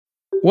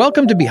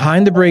Welcome to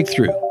Behind the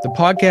Breakthrough, the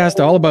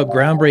podcast all about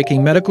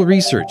groundbreaking medical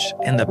research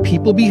and the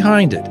people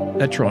behind it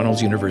at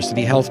Toronto's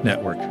University Health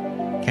Network,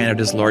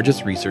 Canada's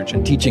largest research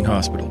and teaching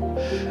hospital.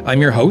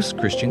 I'm your host,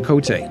 Christian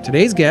Cote.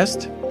 Today's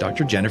guest,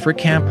 Dr. Jennifer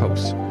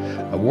Campos,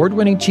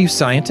 award-winning chief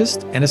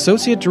scientist and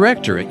associate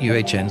director at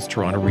UHN's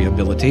Toronto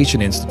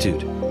Rehabilitation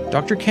Institute.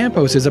 Dr.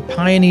 Campos is a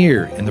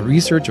pioneer in the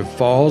research of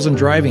falls and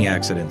driving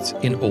accidents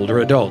in older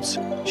adults.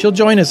 She'll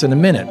join us in a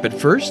minute, but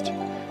first,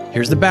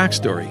 here's the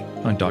backstory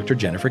on Dr.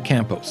 Jennifer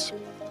Campos.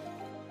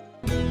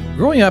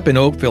 Growing up in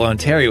Oakville,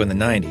 Ontario in the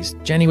 90s,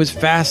 Jenny was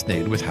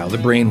fascinated with how the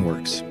brain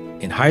works.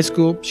 In high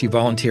school, she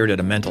volunteered at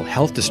a mental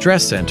health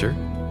distress center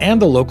and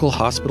the local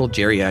hospital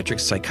geriatric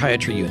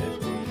psychiatry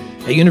unit.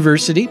 At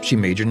university, she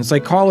majored in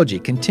psychology,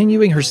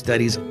 continuing her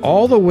studies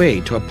all the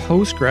way to a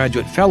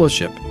postgraduate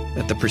fellowship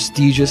at the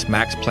prestigious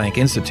Max Planck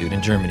Institute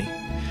in Germany.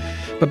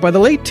 But by the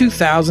late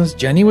 2000s,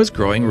 Jenny was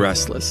growing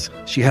restless.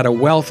 She had a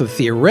wealth of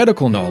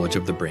theoretical knowledge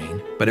of the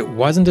brain, but it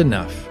wasn't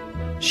enough.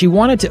 She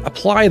wanted to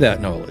apply that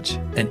knowledge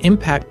and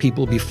impact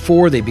people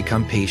before they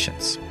become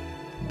patients.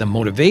 The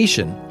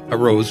motivation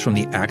arose from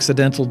the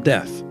accidental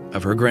death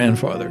of her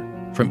grandfather,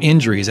 from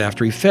injuries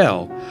after he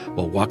fell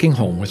while walking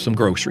home with some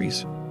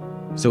groceries.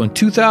 So in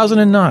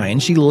 2009,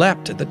 she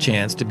leapt at the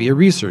chance to be a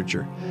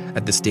researcher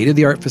at the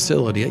state-of-the-art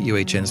facility at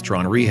UHN's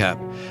Toronto Rehab.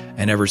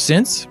 And ever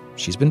since,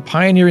 she's been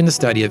pioneering the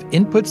study of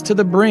inputs to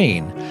the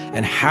brain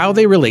and how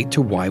they relate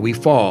to why we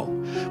fall,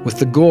 with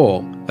the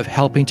goal of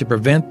helping to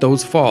prevent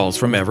those falls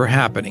from ever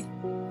happening.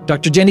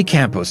 Dr. Jenny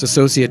Campos,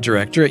 Associate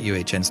Director at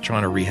UHN's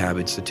Toronto Rehab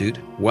Institute,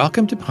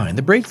 welcome to Behind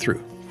the Breakthrough.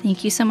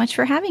 Thank you so much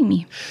for having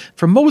me.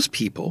 For most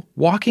people,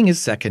 walking is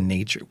second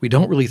nature. We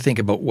don't really think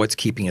about what's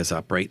keeping us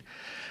upright.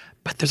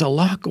 But there's a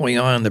lot going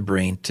on in the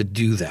brain to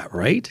do that,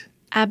 right?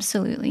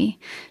 Absolutely.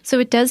 So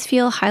it does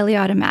feel highly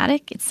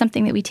automatic. It's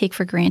something that we take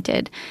for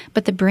granted.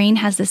 But the brain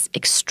has this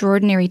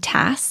extraordinary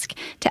task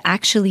to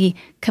actually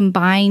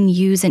combine,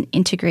 use, and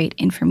integrate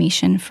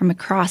information from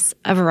across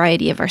a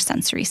variety of our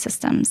sensory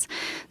systems.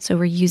 So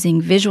we're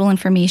using visual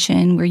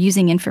information, we're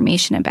using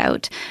information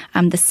about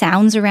the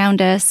sounds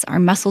around us, our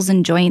muscles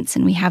and joints,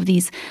 and we have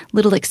these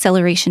little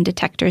acceleration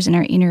detectors in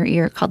our inner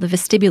ear called the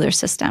vestibular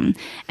system.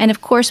 And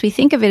of course, we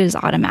think of it as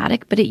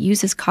automatic, but it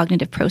uses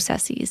cognitive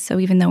processes. So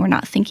even though we're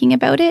not thinking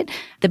about it,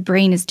 the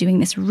brain is doing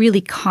this really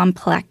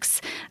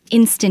complex,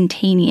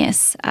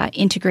 instantaneous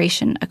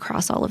integration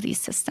across all of these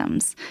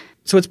systems.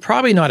 So it's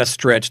probably not a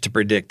stretch to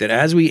predict that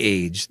as we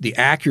age, the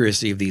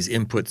accuracy of these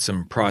inputs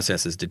and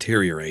processes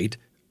deteriorate,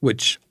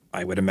 which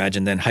I would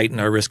imagine then heighten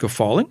our risk of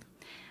falling?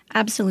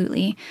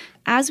 Absolutely.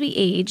 As we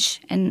age,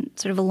 and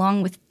sort of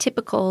along with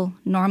typical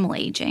normal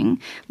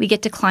aging, we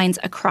get declines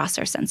across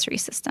our sensory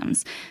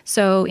systems.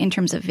 So in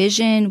terms of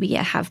vision, we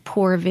have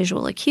poor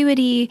visual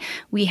acuity,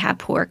 we have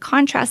poor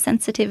contrast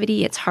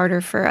sensitivity. It's harder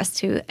for us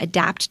to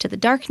adapt to the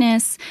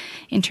darkness.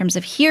 In terms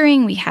of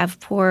hearing, we have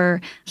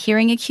poor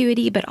hearing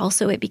acuity, but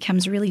also it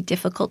becomes really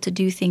difficult to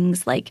do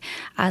things like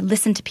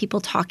listen to people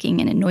talking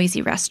in a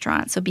noisy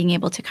restaurant. So being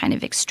able to kind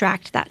of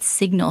extract that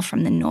signal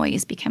from the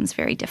noise becomes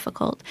very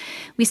difficult.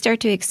 We start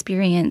to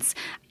experience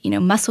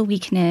muscle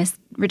weakness,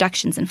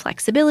 reductions in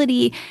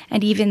flexibility,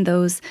 and even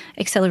those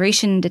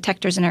acceleration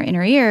detectors in our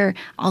inner ear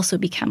also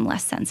become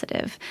less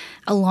sensitive.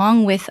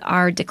 Along with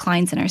our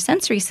declines in our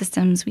sensory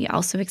systems, we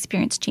also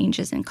experience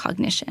changes in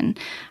cognition.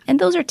 And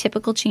those are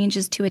typical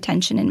changes to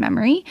attention and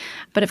memory.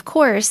 But of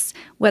course,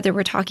 whether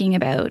we're talking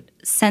about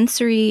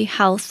sensory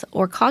health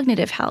or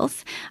cognitive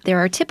health, there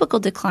are typical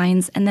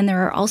declines, and then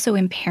there are also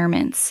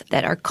impairments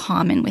that are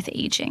common with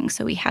aging.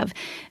 So we have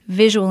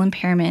visual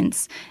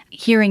impairments,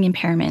 hearing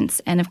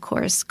impairments, and of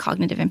course,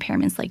 cognitive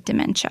impairments like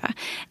dementia.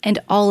 And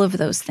all of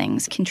those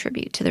things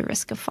contribute to the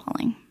risk of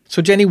falling.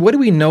 So Jenny, what do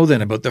we know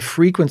then about the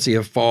frequency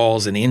of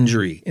falls and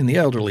injury in the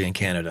elderly in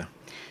Canada?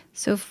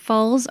 So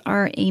falls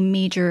are a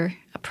major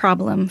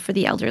problem for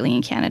the elderly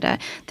in Canada.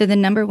 They're the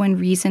number one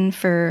reason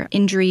for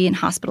injury and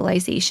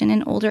hospitalization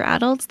in older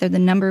adults. They're the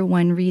number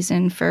one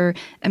reason for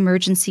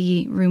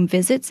emergency room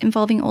visits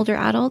involving older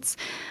adults.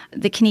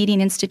 The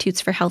Canadian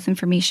Institutes for Health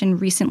Information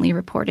recently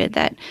reported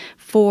that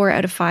 4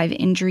 out of 5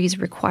 injuries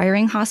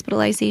requiring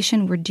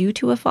hospitalization were due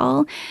to a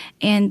fall,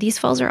 and these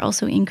falls are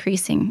also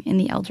increasing in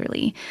the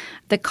elderly.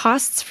 The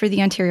costs for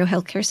the Ontario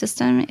healthcare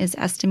system is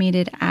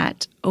estimated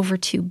at over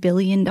 $2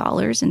 billion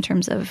in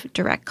terms of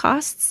direct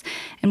costs.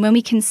 And when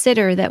we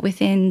consider that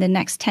within the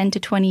next 10 to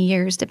 20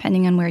 years,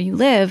 depending on where you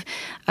live,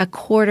 a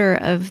quarter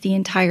of the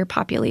entire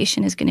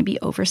population is going to be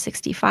over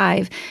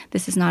 65,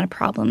 this is not a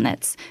problem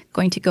that's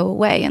going to go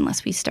away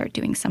unless we start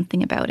doing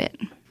something about it.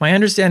 My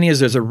understanding is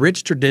there's a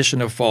rich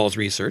tradition of falls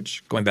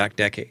research going back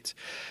decades.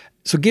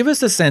 So give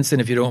us a sense, and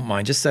if you don't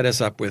mind, just set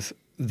us up with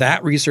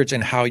that research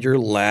and how your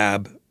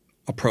lab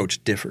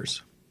approach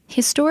differs.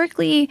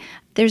 Historically,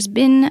 There's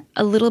been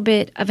a little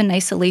bit of an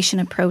isolation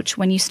approach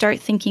when you start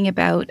thinking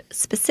about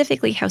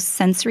specifically how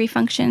sensory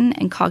function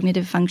and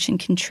cognitive function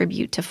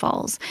contribute to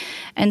falls.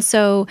 And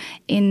so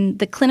in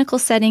the clinical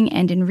setting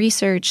and in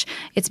research,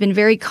 it's been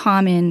very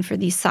common for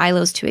these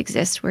silos to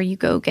exist where you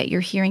go get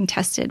your hearing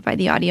tested by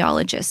the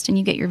audiologist and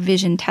you get your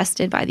vision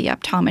tested by the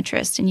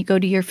optometrist and you go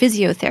to your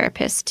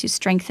physiotherapist to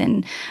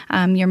strengthen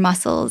your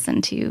muscles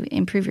and to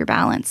improve your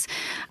balance.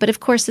 But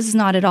of course, this is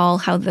not at all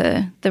how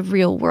the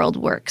real world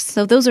works.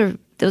 So those are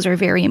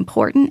very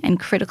important and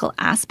critical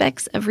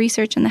aspects of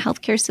research in the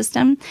healthcare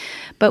system.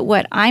 But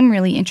what I'm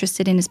really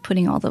interested in is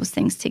putting all those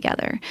things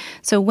together.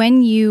 So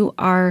when you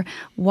are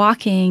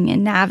walking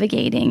and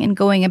navigating and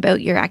going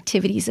about your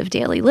activities of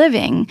daily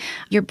living,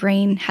 your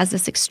brain has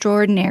this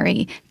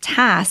extraordinary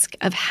task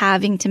of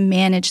having to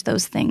manage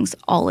those things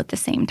all at the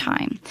same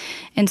time.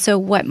 And so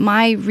what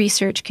my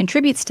research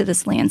contributes to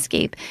this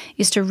landscape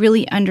is to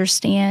really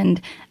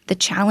understand the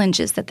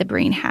challenges that the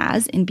brain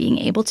has in being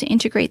able to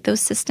integrate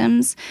those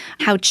systems,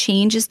 how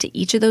changes to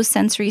each of those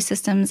sensory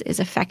systems is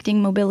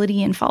affecting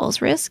mobility and falls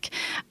risk.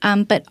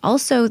 But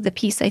also the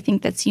piece I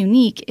think that's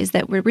unique is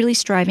that we're really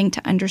striving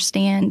to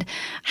understand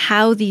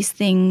how these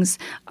things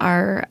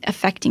are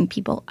affecting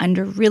people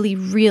under really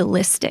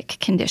realistic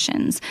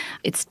conditions.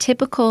 It's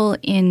typical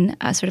in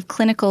a sort of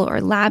clinical or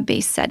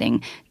lab-based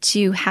setting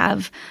to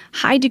have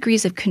high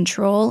degrees of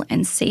control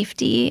and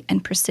safety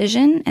and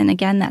precision. And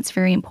again, that's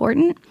very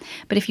important.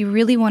 But if you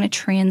really want to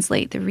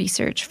translate the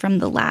research from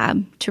the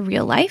lab to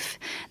real life,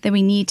 then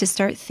we need to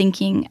start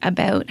thinking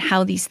about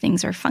how these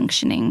things are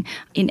functioning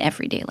in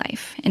everyday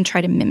life and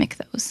try to mimic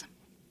those.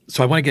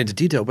 So I want to get into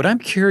detail, but I'm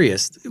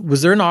curious,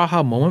 was there an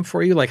aha moment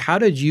for you? Like, how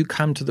did you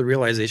come to the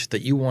realization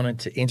that you wanted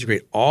to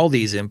integrate all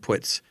these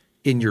inputs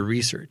in your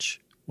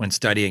research when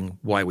studying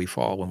why we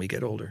fall when we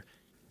get older?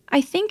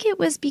 I think it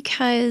was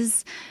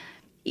because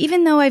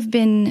even though I've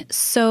been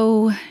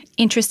so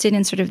interested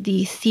in sort of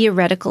the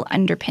theoretical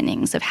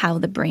underpinnings of how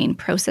the brain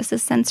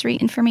processes sensory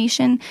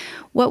information,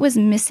 what was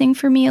missing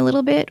for me a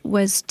little bit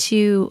was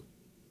to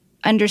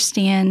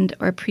understand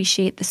or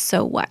appreciate the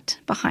so what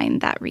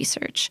behind that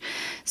research.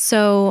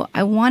 So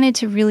I wanted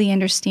to really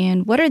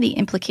understand what are the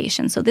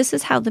implications. So this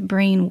is how the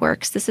brain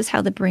works. This is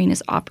how the brain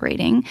is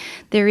operating.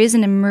 There is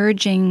an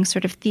emerging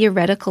sort of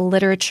theoretical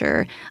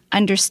literature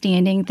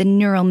understanding the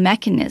neural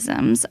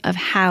mechanisms of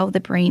how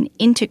the brain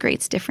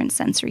integrates different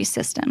sensory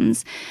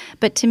systems.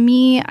 But to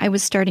me, I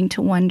was starting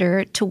to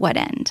wonder to what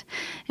end.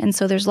 And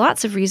so there's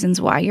lots of reasons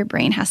why your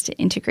brain has to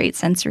integrate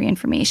sensory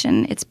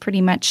information. It's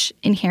pretty much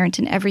inherent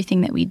in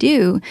everything that we do.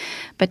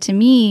 But to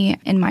me,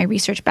 in my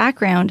research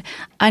background,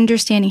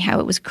 understanding how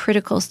it was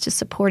critical to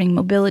supporting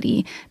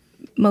mobility.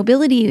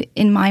 Mobility,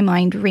 in my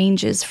mind,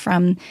 ranges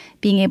from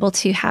being able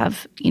to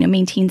have,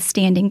 maintain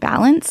standing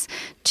balance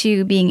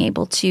to being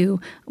able to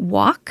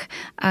walk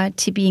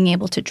to being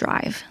able to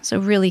drive. So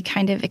really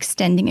kind of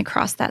extending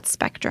across that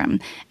spectrum.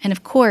 And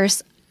of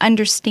course,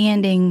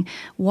 understanding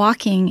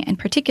walking and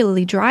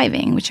particularly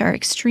driving, which are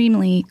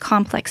extremely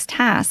complex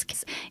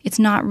tasks, it's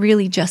not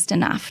really just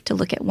enough to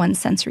look at one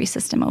sensory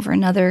system over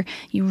another.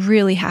 You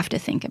really have to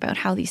think about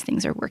how these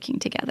things are working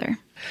together.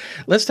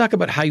 Let's talk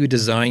about how you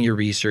design your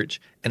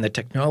research and the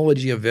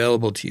technology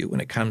available to you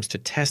when it comes to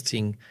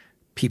testing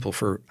people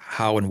for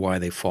how and why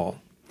they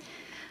fall.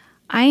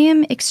 I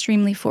am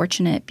extremely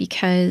fortunate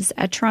because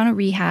at Toronto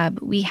Rehab,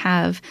 we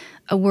have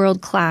a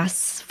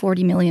world-class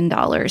 $40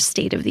 million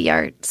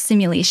state-of-the-art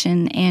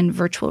simulation and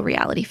virtual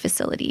reality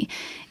facility.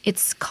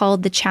 It's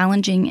called the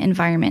Challenging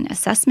Environment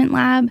Assessment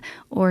Lab,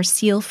 or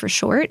CEAL for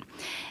short.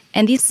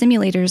 And these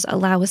simulators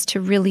allow us to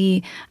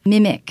really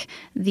mimic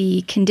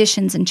the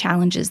conditions and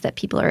challenges that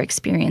people are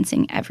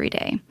experiencing every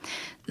day.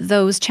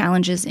 Those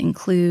challenges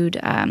include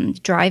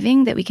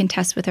driving that we can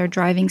test with our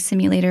driving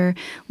simulator.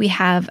 We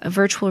have a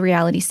virtual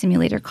reality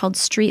simulator called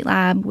Street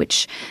Lab,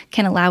 which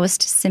can allow us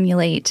to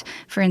simulate,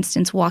 for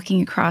instance,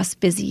 walking across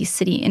busy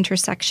city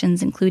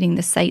intersections, including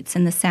the sights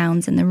and the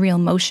sounds and the real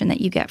motion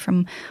that you get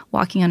from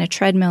walking on a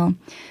treadmill.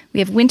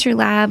 We have Winter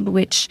Lab,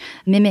 which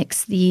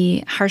mimics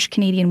the harsh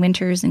Canadian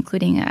winters,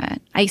 including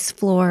ice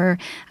floor,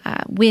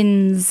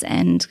 winds,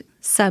 and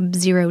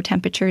sub-zero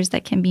temperatures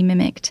that can be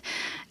mimicked.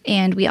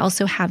 And we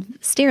also have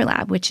Stair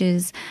Lab, which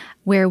is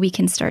where we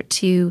can start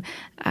to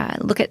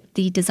look at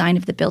the design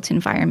of the built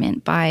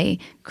environment by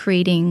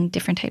creating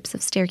different types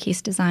of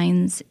staircase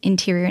designs,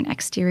 interior and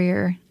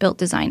exterior built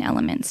design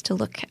elements to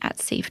look at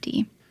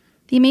safety.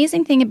 The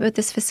amazing thing about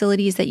this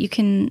facility is that you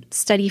can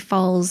study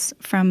falls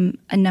from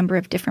a number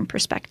of different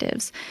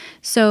perspectives.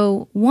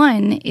 So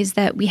one is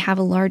that we have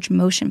a large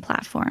motion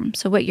platform.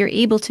 So what you're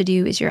able to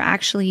do is you're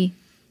actually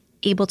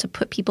able to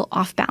put people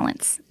off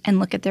balance and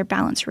look at their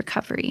balance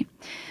recovery.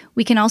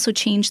 We can also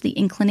change the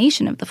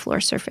inclination of the floor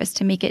surface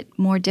to make it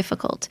more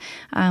difficult,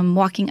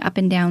 walking up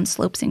and down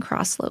slopes and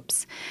cross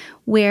slopes.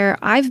 Where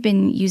I've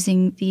been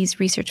using these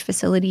research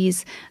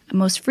facilities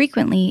most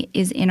frequently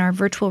is in our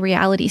virtual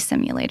reality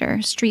simulator,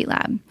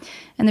 StreetLab.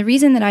 And the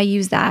reason that I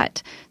use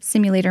that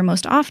simulator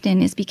most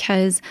often is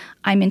because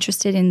I'm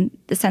interested in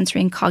the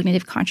sensory and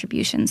cognitive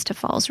contributions to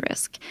falls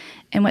risk.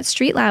 And what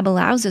StreetLab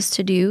allows us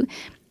to do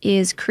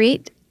is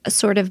create a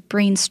sort of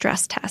brain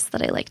stress test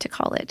that I like to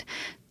call it.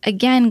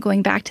 Again,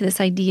 going back to this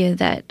idea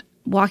that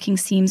walking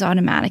seems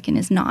automatic and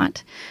is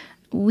not,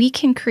 we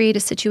can create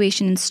a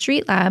situation in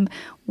StreetLab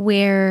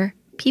where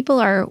people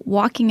are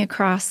walking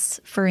across,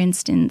 for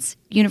instance,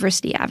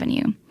 University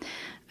Avenue,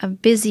 a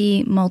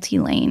busy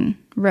multi-lane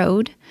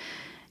road,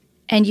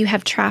 and you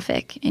have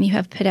traffic, and you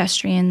have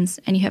pedestrians,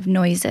 and you have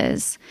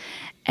noises,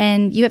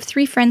 and you have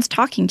three friends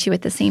talking to you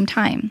at the same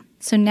time.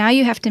 So now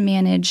you have to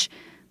manage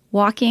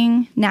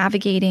walking,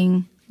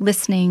 navigating,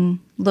 listening,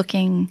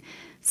 looking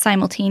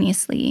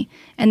simultaneously,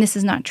 and this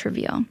is not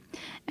trivial.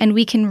 And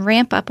we can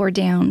ramp up or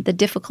down the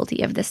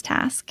difficulty of this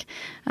task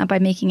by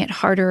making it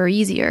harder or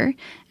easier,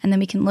 and then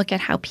we can look at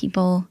how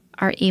people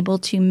are able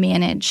to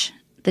manage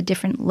the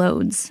different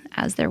loads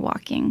as they're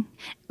walking.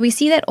 We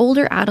see that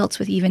older adults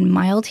with even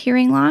mild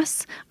hearing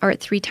loss are at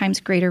 3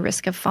 times greater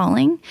risk of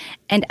falling,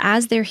 and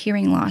as their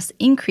hearing loss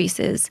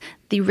increases,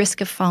 the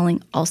risk of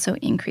falling also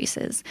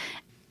increases.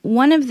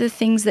 One of the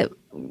things that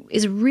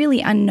is really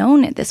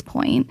unknown at this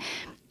point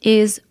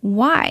is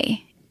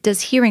why does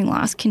hearing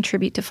loss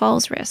contribute to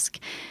falls risk?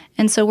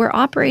 And so we're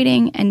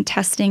operating and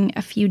testing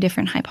a few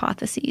different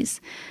hypotheses.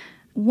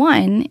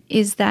 One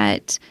is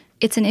that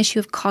it's an issue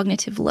of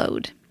cognitive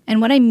load. And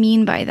what I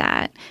mean by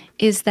that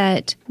is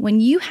that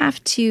when you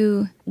have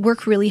to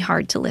work really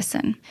hard to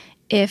listen,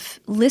 if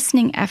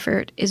listening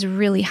effort is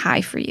really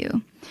high for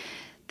you,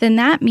 then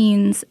that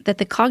means that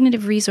the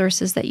cognitive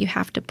resources that you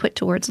have to put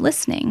towards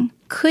listening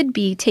could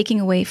be taking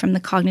away from the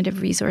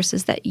cognitive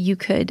resources that you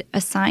could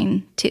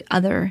assign to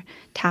other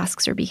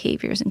tasks or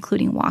behaviors,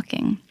 including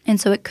walking. And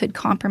so it could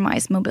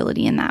compromise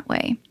mobility in that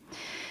way.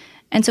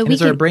 And so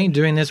is our brain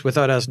doing this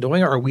without us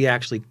knowing, or are we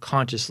actually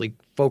consciously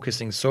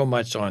focusing so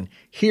much on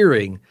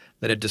hearing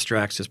that it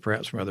distracts us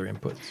perhaps from other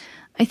inputs?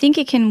 I think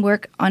it can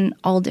work on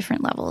all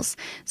different levels.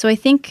 So I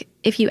think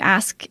if you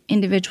ask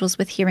individuals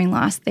with hearing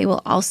loss, they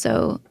will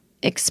also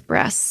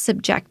express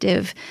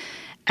subjective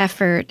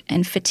effort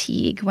and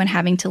fatigue when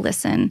having to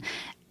listen.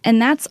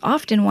 And that's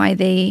often why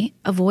they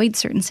avoid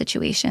certain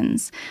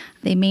situations.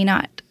 They may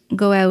not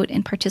go out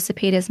and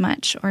participate as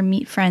much or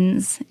meet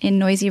friends in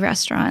noisy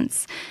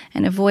restaurants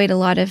and avoid a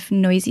lot of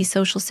noisy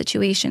social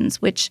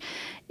situations, which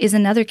is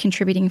another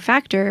contributing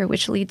factor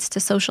which leads to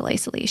social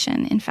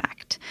isolation, in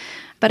fact.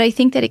 But I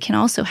think that it can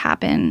also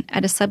happen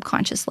at a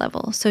subconscious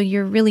level. So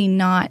you're really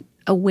not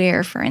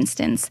aware, for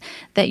instance,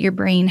 that your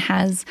brain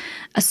has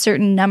a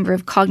certain number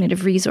of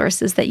cognitive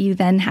resources that you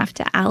then have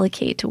to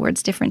allocate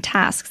towards different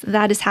tasks.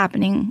 That is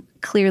happening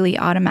clearly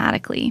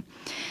automatically.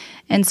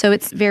 And so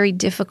it's very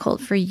difficult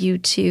for you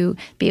to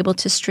be able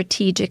to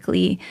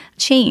strategically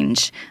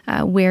change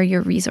where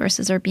your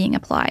resources are being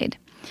applied.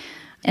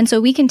 And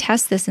so we can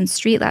test this in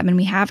StreetLab, and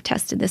we have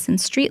tested this in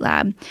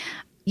StreetLab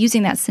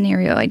using that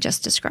scenario I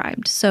just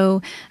described.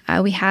 So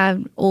we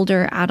have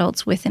older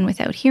adults with and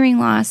without hearing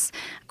loss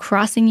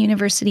crossing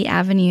University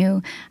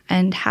Avenue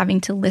and having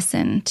to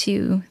listen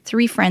to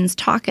 3 friends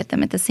talk at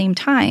them at the same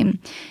time.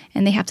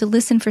 And they have to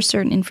listen for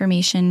certain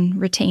information,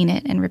 retain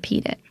it, and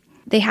repeat it.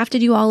 They have to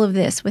do all of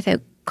this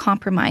without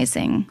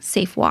compromising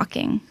safe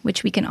walking,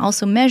 which we can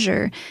also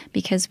measure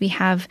because we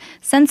have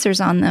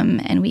sensors on them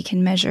and we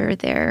can measure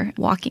their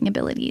walking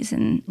abilities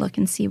and look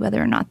and see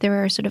whether or not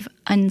there are sort of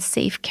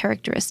unsafe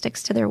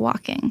characteristics to their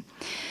walking.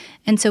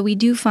 And so we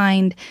do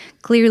find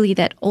clearly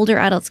that older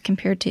adults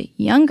compared to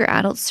younger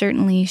adults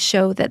certainly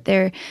show that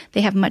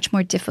they have much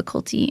more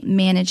difficulty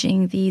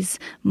managing these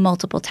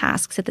multiple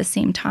tasks at the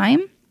same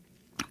time.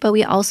 But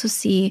we also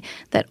see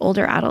that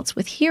older adults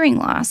with hearing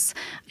loss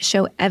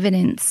show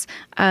evidence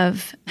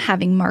of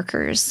having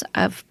markers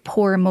of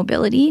poor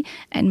mobility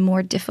and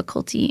more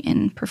difficulty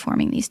in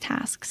performing these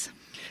tasks.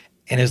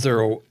 And is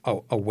there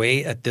a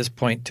way at this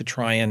point to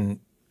try and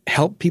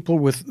help people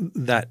with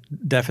that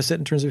deficit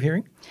in terms of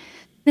hearing?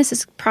 This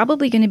is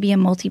probably going to be a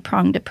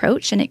multi-pronged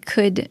approach, and it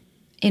could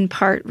in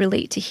part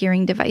relate to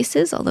hearing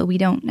devices, although we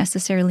don't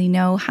necessarily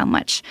know how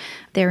much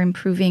they're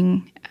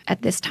improving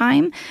at this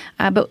time.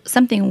 But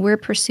something we're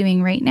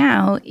pursuing right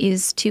now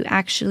is to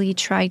actually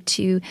try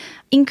to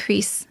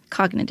increase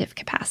cognitive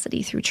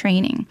capacity through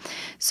training.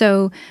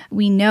 So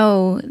we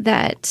know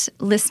that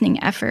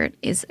listening effort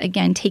is,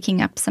 again, taking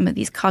up some of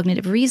these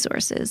cognitive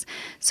resources.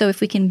 So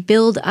if we can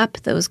build up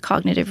those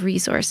cognitive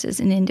resources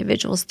in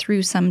individuals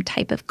through some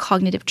type of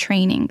cognitive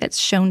training that's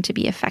shown to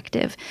be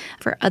effective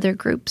for other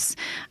groups,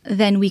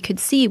 then we could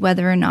see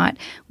whether or not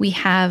we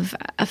have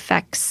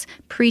effects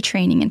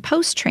pre-training and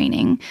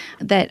post-training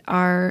that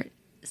are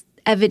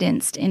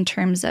evidenced in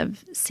terms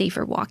of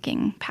safer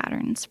walking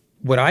patterns.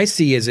 What I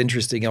see as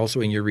interesting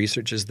also in your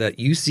research is that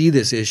you see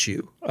this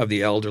issue of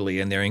the elderly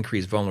and their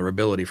increased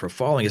vulnerability for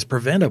falling is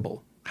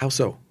preventable. How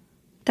so?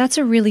 That's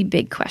a really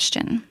big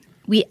question.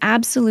 We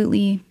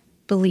absolutely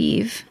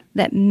believe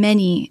that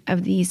many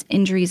of these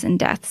injuries and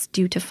deaths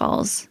due to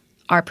falls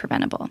are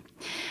preventable.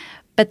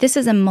 But this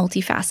is a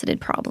multifaceted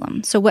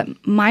problem. So what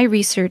my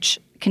research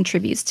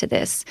contributes to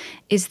this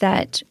is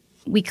that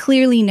we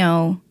clearly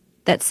know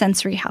that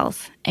sensory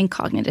health and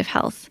cognitive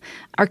health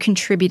are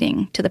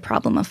contributing to the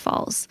problem of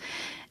falls.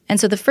 And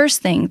so the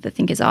first thing that I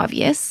think is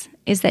obvious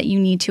is that you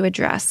need to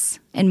address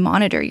and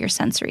monitor your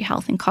sensory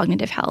health and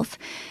cognitive health,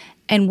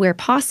 and where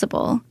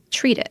possible,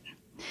 treat it.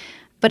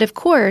 But of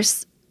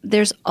course,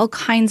 there's all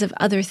kinds of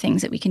other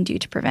things that we can do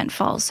to prevent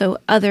falls. So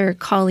other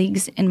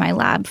colleagues in my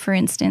lab, for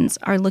instance,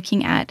 are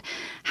looking at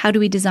how do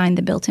we design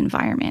the built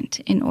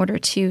environment in order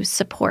to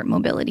support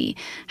mobility?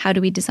 How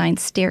do we design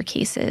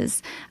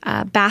staircases,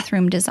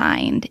 bathroom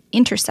design,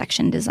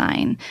 intersection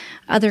design?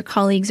 Other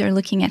colleagues are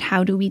looking at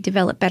how do we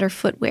develop better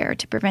footwear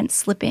to prevent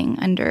slipping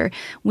under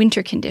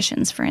winter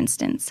conditions, for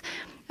instance.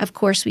 Of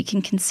course, we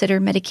can consider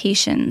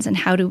medications and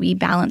how do we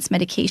balance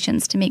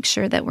medications to make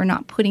sure that we're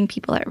not putting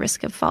people at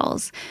risk of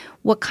falls.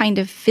 What kind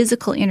of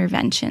physical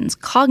interventions,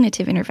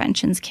 cognitive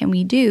interventions can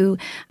we do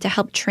to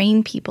help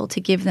train people to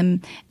give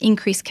them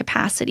increased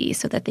capacity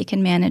so that they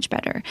can manage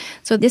better?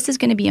 So this is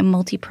going to be a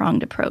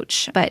multi-pronged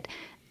approach, but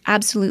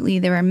absolutely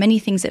there are many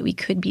things that we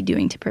could be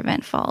doing to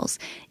prevent falls.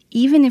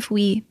 Even if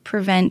we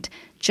prevent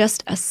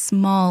just a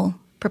small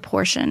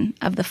proportion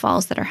of the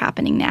falls that are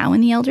happening now in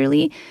the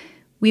elderly,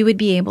 we would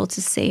be able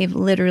to save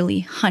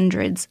literally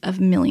hundreds of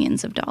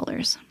millions of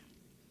dollars.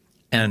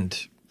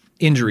 And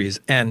injuries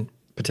and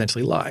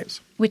potentially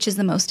lives. Which is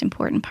the most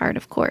important part,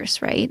 of course,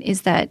 right?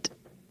 Is that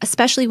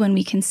especially when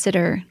we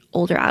consider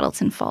older adults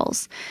and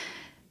falls,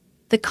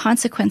 the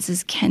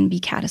consequences can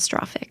be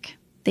catastrophic.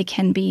 They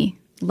can be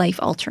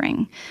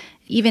life-altering.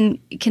 Even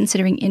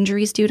considering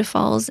injuries due to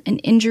falls, an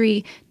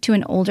injury to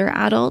an older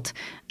adult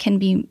can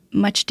be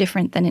much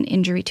different than an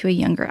injury to a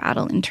younger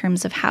adult in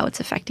terms of how it's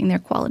affecting their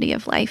quality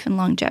of life and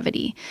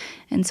longevity.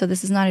 And so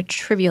this is not a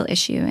trivial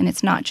issue, and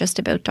it's not just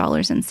about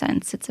dollars and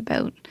cents. It's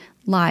about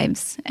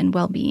lives and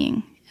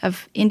well-being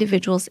of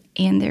individuals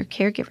and their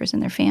caregivers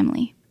and their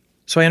family.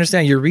 So I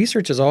understand your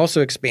research has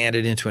also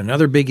expanded into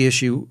another big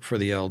issue for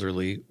the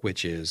elderly,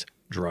 which is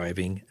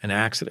driving and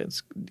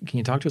accidents. Can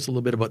you talk to us a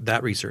little bit about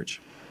that research?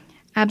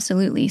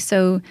 Absolutely.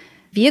 So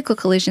vehicle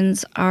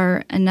collisions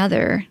are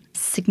another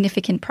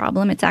significant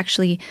problem. It's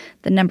actually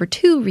the number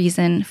 2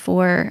 reason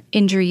for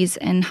injuries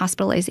and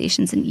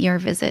hospitalizations and ER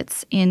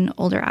visits in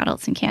older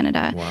adults in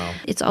Canada. Wow.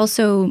 It's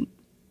also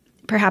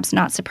perhaps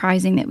not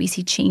surprising that we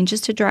see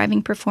changes to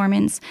driving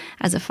performance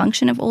as a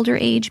function of older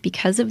age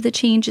because of the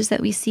changes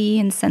that we see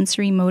in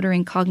sensory, motor,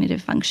 and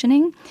cognitive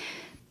functioning.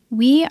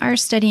 We are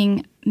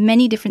studying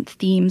many different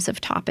themes of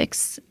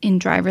topics in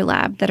Driver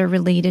Lab that are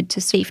related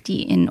to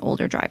safety in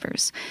older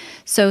drivers.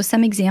 So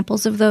some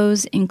examples of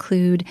those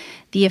include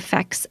the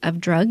effects of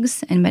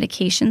drugs and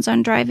medications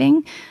on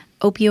driving,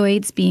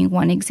 opioids being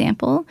one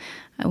example.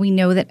 We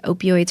know that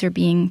opioids are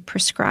being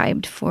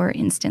prescribed, for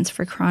instance,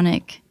 for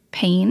chronic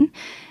pain.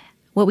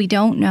 What we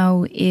don't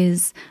know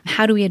is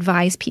how do we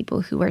advise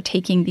people who are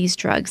taking these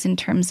drugs in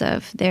terms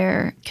of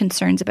their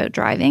concerns about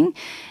driving,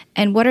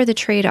 and what are the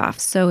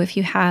trade-offs? So if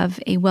you have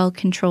a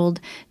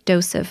well-controlled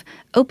dose of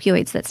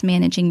opioids that's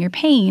managing your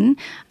pain,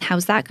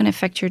 how's that going to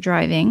affect your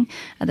driving,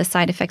 the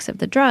side effects of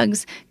the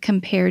drugs,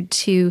 compared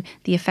to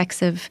the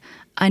effects of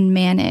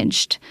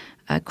unmanaged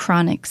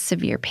chronic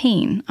severe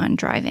pain on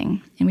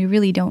driving? And we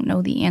really don't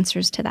know the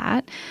answers to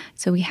that.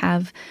 So we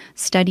have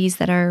studies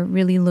that are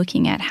really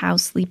looking at how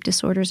sleep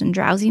disorders and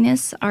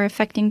drowsiness are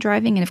affecting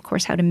driving, and of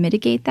course how to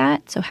mitigate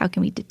that. So how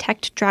can we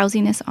detect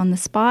drowsiness on the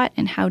spot,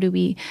 and how do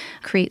we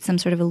create some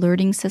sort of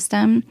alerting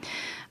system?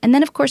 And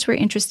then, of course, we're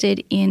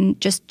interested in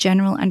just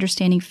general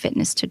understanding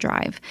fitness to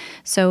drive.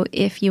 So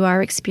if you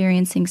are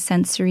experiencing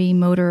sensory,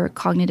 motor, or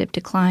cognitive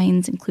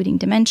declines, including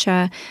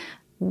dementia,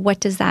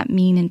 what does that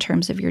mean in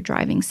terms of your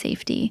driving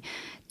safety?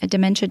 A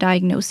dementia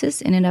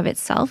diagnosis in and of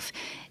itself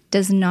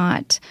does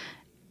not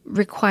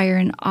require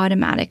an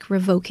automatic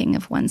revoking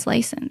of one's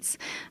license.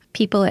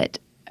 People at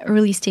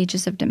early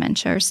stages of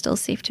dementia are still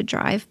safe to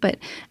drive, but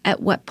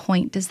at what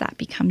point does that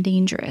become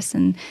dangerous?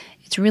 And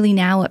it's really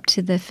now up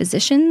to the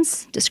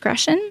physician's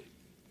discretion.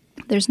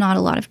 There's not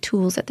a lot of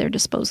tools at their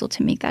disposal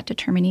to make that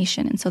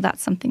determination, and so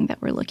that's something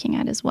that we're looking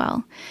at as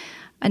well.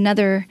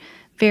 Another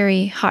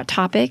very hot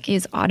topic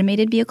is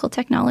automated vehicle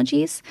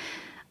technologies.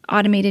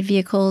 Automated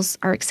vehicles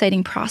are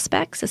exciting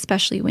prospects,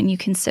 especially when you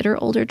consider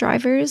older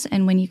drivers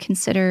and when you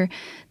consider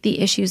the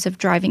issues of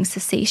driving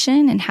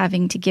cessation and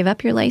having to give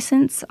up your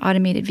license.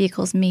 Automated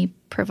vehicles may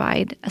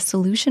provide a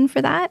solution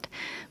for that,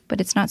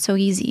 but it's not so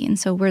easy. And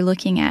so we're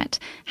looking at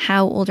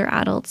how older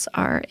adults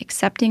are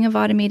accepting of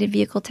automated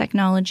vehicle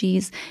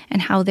technologies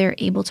and how they're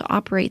able to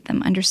operate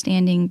them,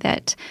 understanding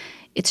that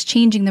it's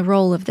changing the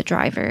role of the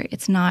driver.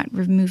 It's not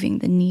removing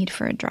the need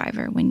for a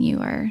driver when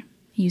you are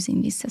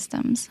using these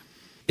systems.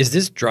 Is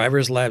this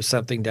driver's lab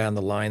something down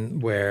the line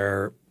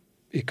where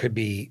it could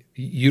be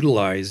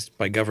utilized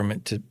by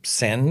government to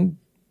send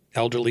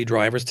elderly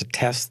drivers to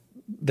test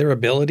their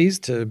abilities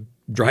to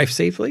drive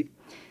safely?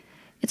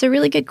 It's a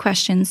really good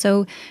question.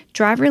 So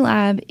Driver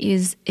Lab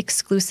is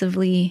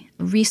exclusively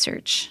a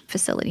research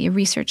facility, a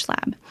research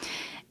lab.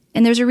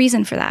 And there's a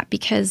reason for that,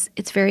 because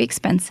it's very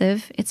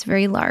expensive, it's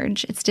very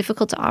large, it's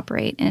difficult to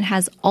operate, and it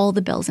has all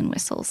the bells and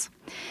whistles.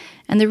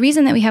 And the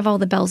reason that we have all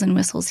the bells and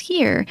whistles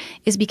here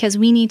is because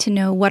we need to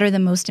know what are the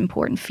most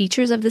important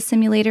features of the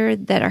simulator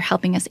that are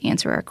helping us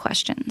answer our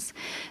questions.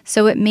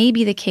 So it may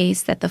be the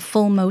case that the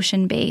full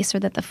motion base, or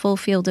that the full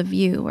field of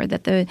view, or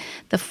that the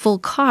full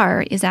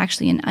car is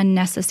actually an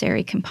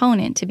unnecessary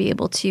component to be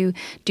able to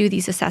do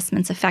these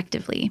assessments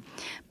effectively.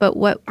 But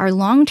what our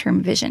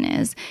long-term vision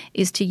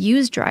is to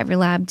use Driver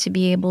Lab to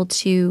be able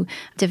to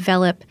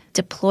develop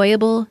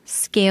deployable,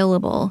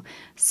 scalable,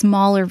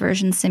 smaller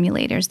version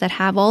simulators that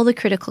have all the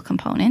critical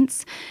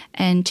components,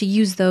 and to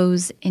use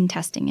those in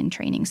testing and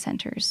training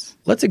centers.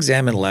 Let's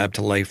examine lab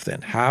to life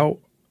then. How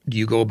do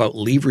you go about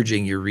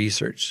leveraging your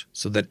research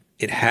so that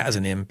it has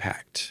an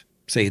impact,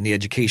 say in the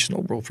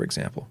educational world, for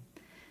example?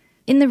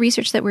 In the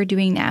research that we're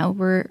doing now,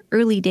 we're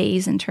early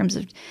days in terms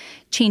of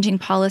changing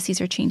policies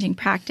or changing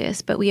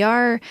practice, but we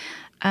are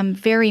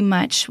very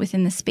much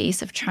within the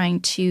space of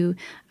trying to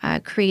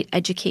create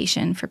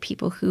education for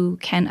people who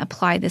can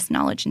apply this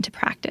knowledge into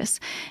practice.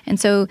 And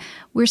so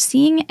we're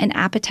seeing an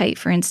appetite,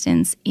 for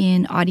instance,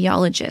 in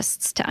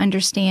audiologists to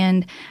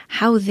understand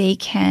how they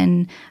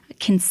can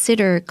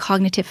consider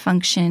cognitive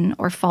function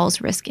or falls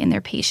risk in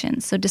their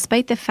patients. So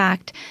despite the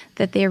fact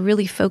that they're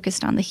really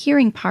focused on the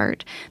hearing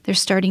part, they're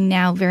starting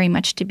now very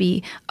much to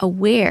be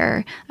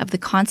aware of the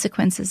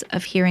consequences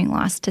of hearing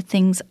loss to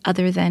things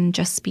other than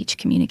just speech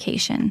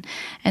communication.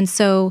 And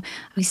so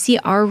we see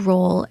our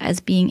role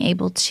as being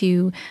able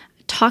to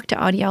talk to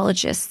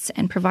audiologists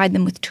and provide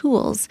them with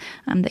tools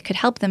that could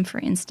help them, for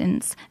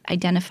instance,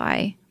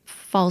 identify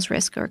falls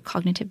risk or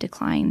cognitive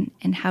decline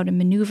and how to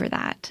maneuver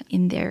that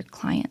in their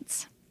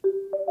clients.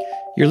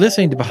 You're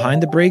listening to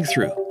Behind the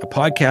Breakthrough, a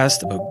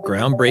podcast about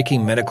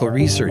groundbreaking medical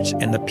research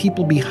and the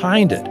people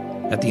behind it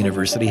at the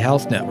University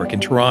Health Network in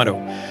Toronto,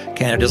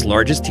 Canada's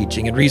largest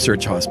teaching and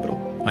research hospital.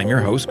 I'm your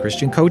host,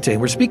 Christian Cote, and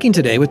we're speaking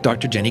today with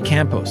Dr. Jenny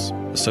Campos,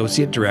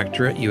 Associate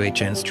Director at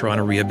UHN's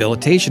Toronto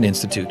Rehabilitation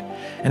Institute,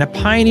 and a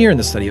pioneer in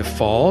the study of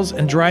falls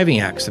and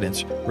driving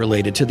accidents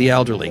related to the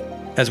elderly,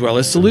 as well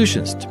as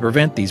solutions to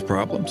prevent these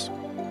problems.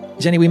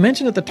 Jenny, we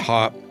mentioned at the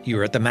top you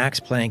were at the Max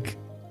Planck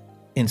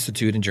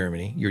Institute in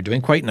Germany. You're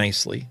doing quite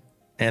nicely.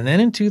 And then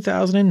in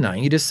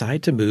 2009, you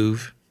decide to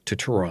move to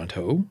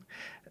Toronto.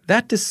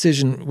 That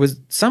decision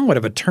was somewhat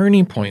of a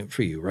turning point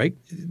for you, right?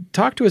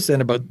 Talk to us then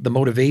about the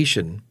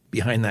motivation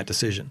behind that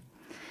decision.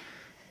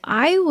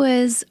 I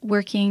was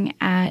working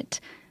at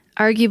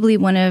arguably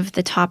one of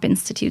the top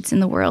institutes in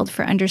the world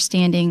for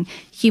understanding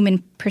human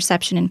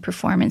perception and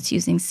performance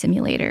using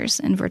simulators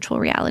and virtual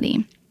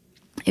reality.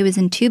 It was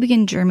in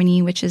Tübingen,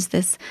 Germany, which is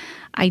this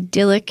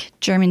idyllic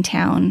German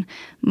town.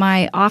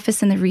 My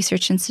office in the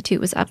Research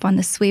Institute was up on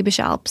the Schwäbisch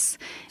Alps.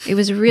 It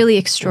was really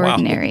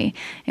extraordinary.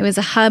 Wow. It was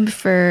a hub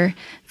for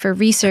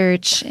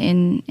research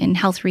in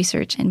health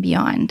research and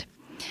beyond.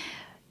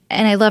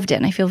 And I loved it,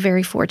 and I feel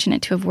very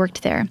fortunate to have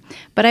worked there.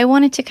 But I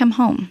wanted to come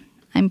home.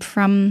 I'm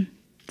from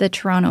the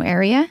Toronto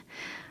area.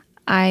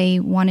 I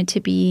wanted to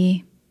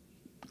be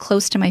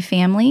close to my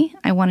family.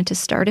 I wanted to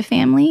start a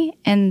family,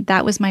 and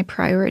that was my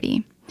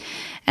priority.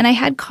 And I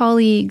had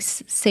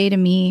colleagues say to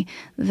me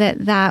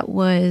that that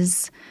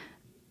was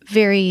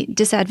very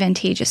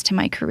disadvantageous to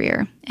my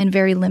career and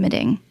very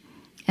limiting,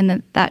 and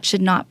that that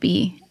should not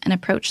be an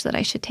approach that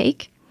I should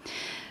take.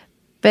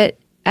 But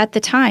at the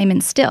time,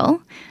 and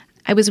still,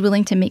 I was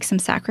willing to make some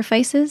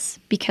sacrifices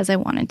because I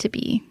wanted to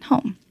be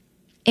home.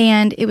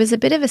 And it was a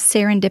bit of a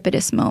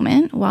serendipitous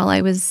moment while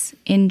I was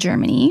in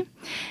Germany.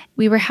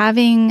 We were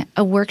having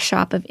a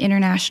workshop of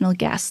international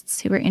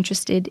guests who were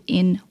interested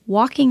in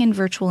walking in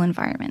virtual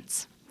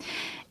environments.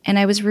 And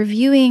I was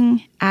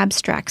reviewing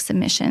abstract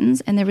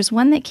submissions, and there was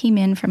one that came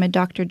in from a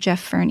Dr.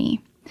 Jeff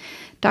Fernie.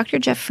 Dr.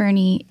 Jeff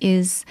Fernie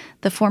is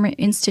the former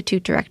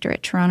institute director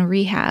at Toronto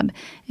Rehab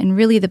and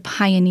really the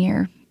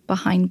pioneer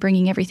behind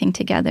bringing everything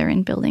together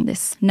and building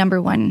this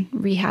 #1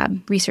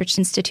 rehab research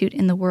institute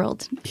in the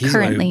world. He's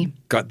currently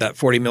got that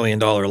 $40 million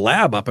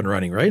lab up and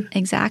running, right?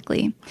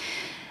 Exactly.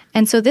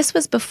 And so this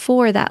was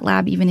before that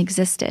lab even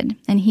existed.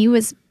 And he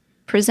was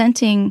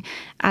presenting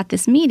at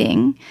this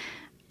meeting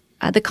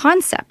the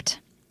concept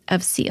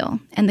of CEAL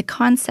and the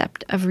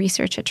concept of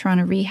research at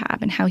Toronto Rehab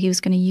and how he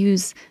was going to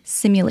use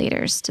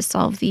simulators to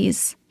solve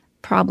these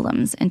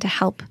problems and to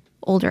help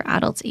older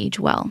adults age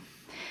well.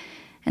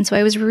 And so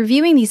I was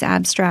reviewing these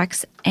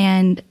abstracts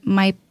and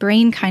my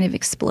brain kind of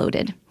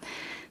exploded.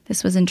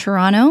 This was in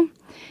Toronto.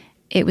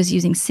 It was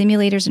using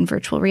simulators and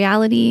virtual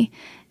reality,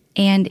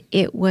 and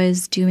it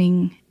was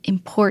doing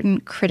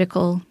important,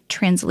 critical,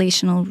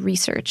 translational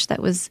research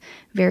that was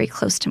very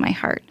close to my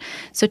heart.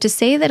 So to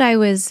say that I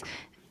was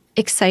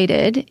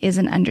excited is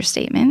an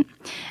understatement.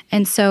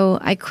 And so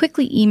I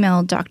quickly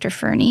emailed Dr.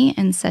 Fernie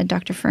and said,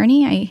 Dr.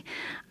 Fernie,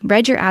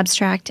 read your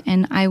abstract,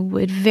 and I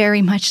would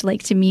very much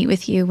like to meet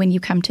with you when you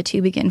come to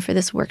Tübingen for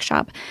this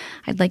workshop.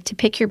 I'd like to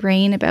pick your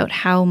brain about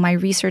how my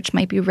research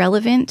might be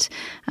relevant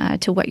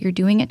to what you're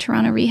doing at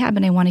Toronto Rehab,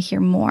 and I want to hear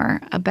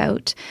more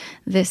about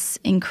this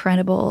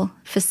incredible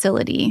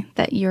facility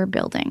that you're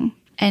building.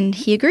 And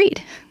he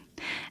agreed.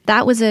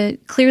 That was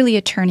clearly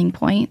a turning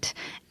point.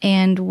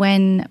 And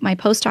when my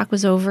postdoc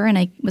was over and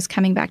I was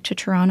coming back to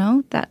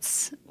Toronto,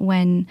 that's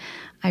when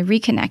I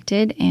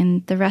reconnected,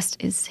 and the rest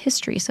is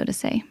history, so to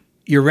say.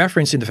 You're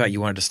referencing the fact you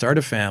wanted to start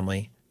a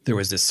family. There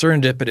was this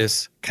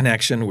serendipitous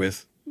connection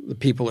with the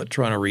people at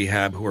Toronto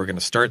Rehab who are going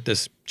to start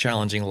this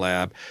challenging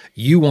lab.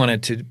 You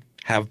wanted to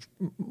have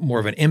more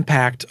of an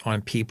impact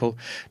on people.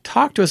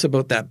 Talk to us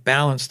about that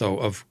balance, though,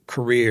 of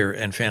career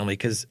and family,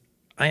 because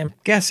I am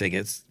guessing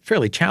it's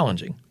fairly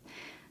challenging.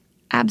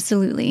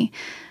 Absolutely.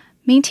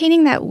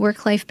 Maintaining that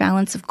work-life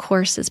balance, of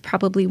course, is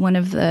probably one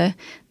of the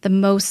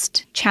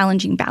most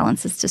challenging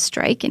balances to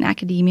strike in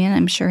academia, and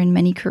I'm sure in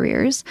many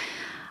careers.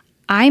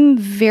 I'm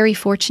very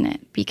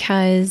fortunate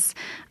because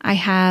I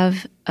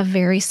have a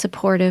very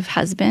supportive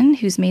husband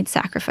who's made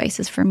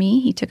sacrifices for me.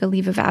 He took a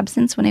leave of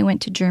absence when I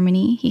went to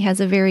Germany. He has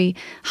a very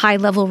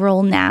high-level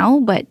role now,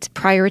 but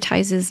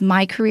prioritizes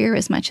my career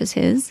as much as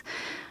his.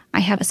 I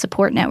have a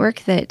support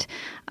network that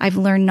I've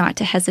learned not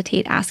to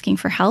hesitate asking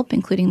for help,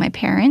 including my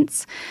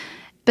parents.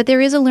 But there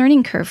is a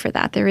learning curve for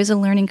that. There is a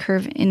learning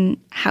curve in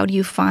how do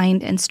you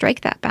find and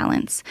strike that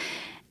balance.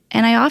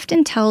 And I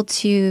often tell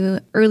to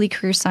early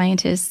career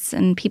scientists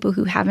and people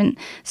who haven't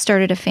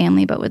started a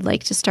family but would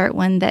like to start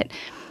one that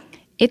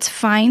it's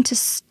fine to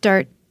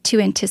start to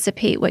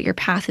anticipate what your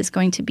path is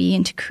going to be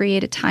and to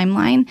create a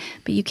timeline,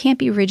 but you can't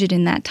be rigid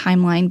in that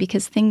timeline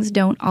because things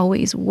don't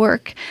always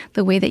work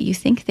the way that you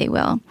think they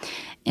will.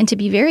 And to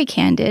be very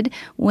candid,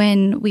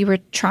 when we were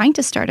trying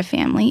to start a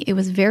family, it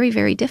was very,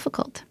 very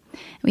difficult.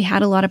 We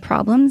had a lot of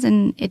problems,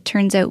 and it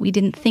turns out we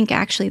didn't think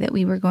actually that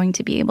we were going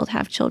to be able to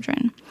have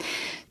children.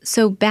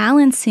 So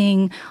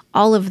balancing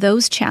all of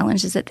those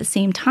challenges at the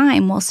same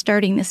time while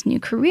starting this new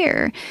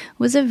career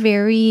was a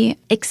very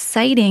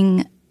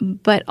exciting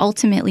but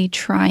ultimately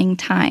trying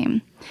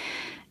time.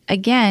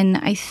 Again,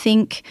 I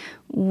think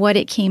what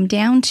it came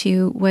down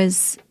to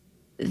was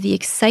the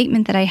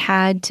excitement that I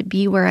had to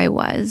be where I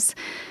was,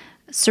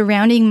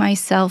 surrounding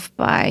myself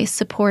by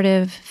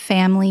supportive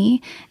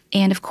family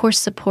and, of course,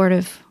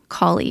 supportive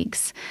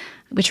colleagues,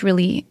 which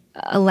really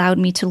allowed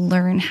me to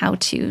learn how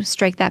to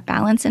strike that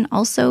balance and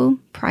also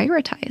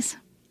prioritize.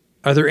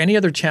 Are there any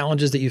other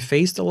challenges that you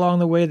faced along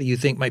the way that you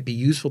think might be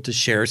useful to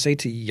share, say,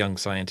 to young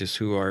scientists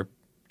who are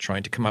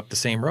trying to come up the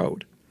same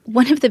road?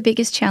 One of the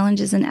biggest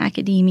challenges in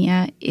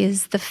academia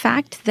is the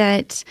fact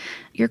that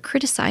you're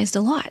criticized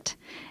a lot.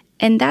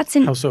 And that's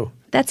How so?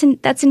 That's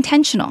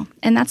intentional,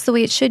 and that's the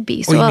way it should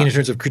be. So you mean in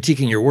terms of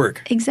critiquing your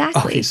work?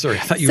 Exactly. Okay, sorry. I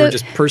thought you were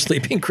just personally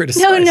being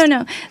criticized.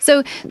 No.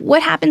 So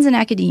what happens in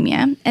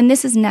academia, and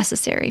this is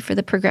necessary for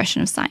the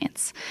progression of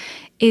science,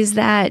 is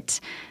that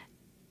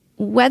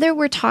whether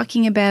we're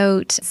talking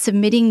about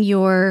submitting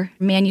your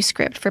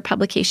manuscript for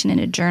publication in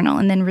a journal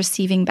and then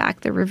receiving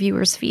back the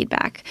reviewer's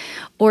feedback,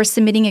 or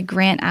submitting a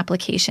grant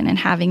application and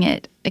having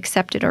it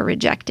accepted or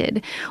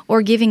rejected,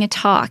 or giving a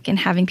talk and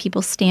having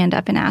people stand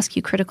up and ask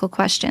you critical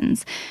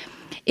questions,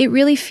 it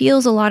really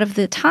feels a lot of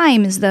the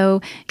time as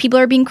though people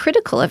are being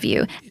critical of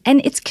you.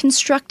 And it's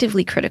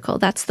constructively critical.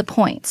 That's the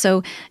point.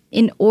 So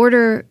in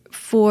order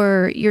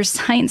for your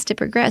science to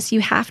progress,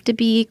 you have to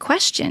be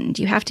questioned.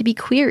 You have to be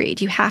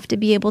queried. You have to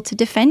be able to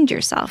defend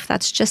yourself.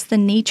 That's just the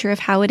nature of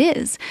how it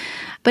is.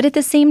 But at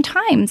the same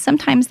time,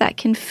 sometimes that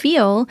can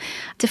feel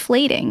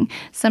deflating.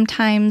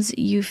 Sometimes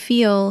you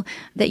feel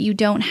that you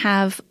don't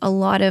have a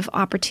lot of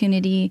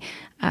opportunity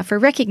for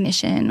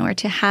recognition or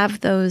to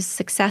have those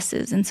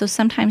successes. And so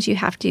sometimes you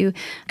have to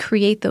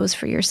create those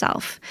for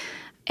yourself.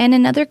 And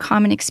another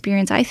common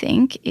experience, I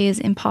think, is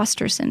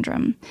impostor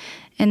syndrome.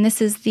 And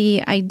this is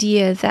the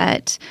idea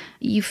that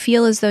you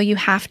feel as though you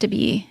have to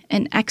be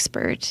an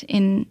expert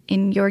in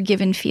your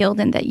given field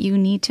and that you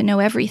need to know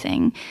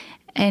everything.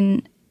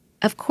 And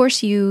of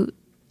course, you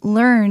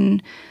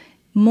learn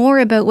more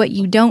about what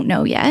you don't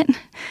know yet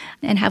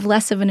and have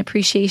less of an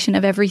appreciation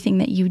of everything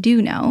that you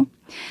do know.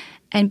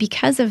 And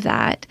because of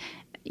that,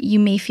 you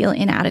may feel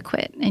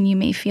inadequate, and you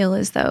may feel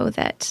as though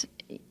that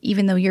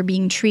even though you're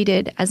being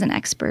treated as an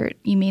expert,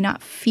 you may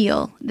not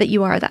feel that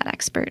you are that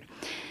expert.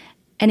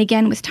 And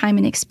again, with time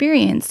and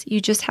experience, you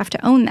just have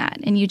to own that,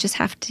 and you just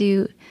have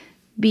to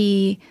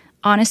be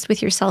honest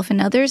with yourself and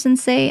others and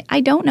say,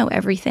 I don't know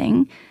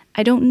everything.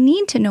 I don't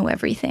need to know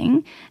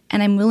everything,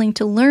 and I'm willing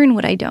to learn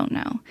what I don't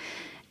know.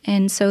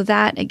 And so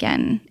that,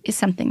 again, is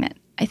something that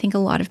I think a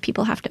lot of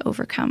people have to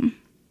overcome.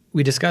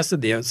 We discussed at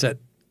the outset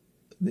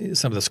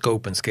some of the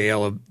scope and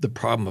scale of the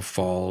problem of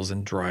falls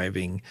and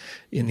driving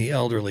in the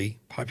elderly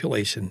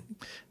population.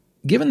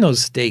 Given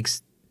those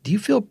stakes, do you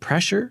feel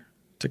pressure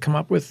to come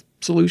up with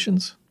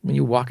solutions when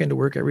you walk into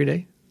work every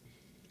day?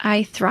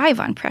 I thrive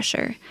on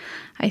pressure.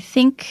 I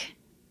think,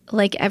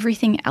 like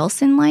everything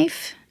else in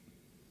life,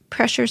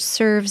 pressure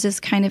serves as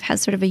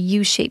has sort of a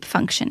U-shaped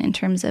function in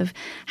terms of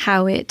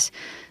how it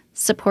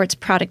supports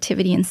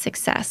productivity and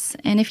success.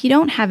 And if you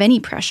don't have any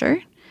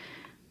pressure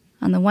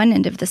on the one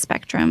end of the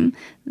spectrum,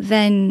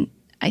 then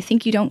I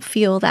think you don't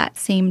feel that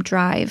same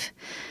drive.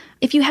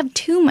 If you have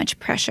too much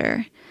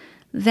pressure,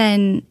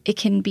 then it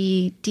can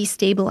be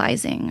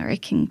destabilizing, or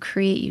it can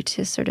create you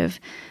to sort of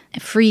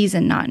freeze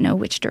and not know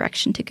which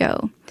direction to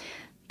go.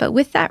 But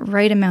with that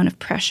right amount of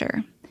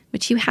pressure,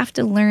 which you have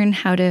to learn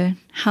how to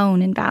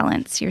hone and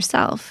balance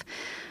yourself,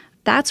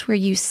 that's where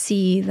you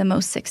see the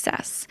most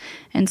success.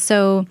 And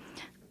so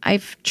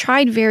I've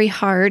tried very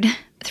hard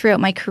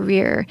throughout my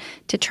career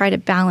to try to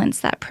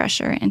balance that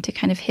pressure and to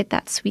kind of hit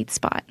that sweet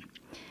spot.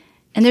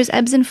 And there's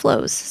ebbs and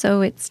flows,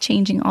 so it's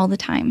changing all the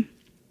time.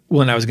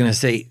 Well, and I was going to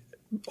say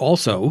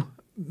also,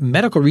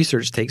 medical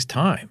research takes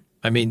time.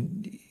 I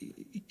mean,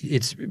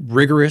 it's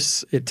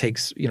rigorous. It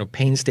takes,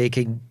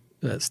 painstaking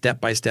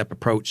step-by-step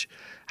approach.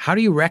 How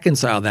do you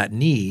reconcile that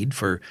need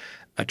for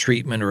a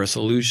treatment or a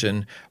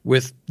solution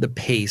with the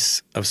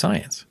pace of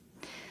science?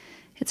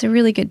 It's a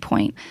really good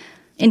point.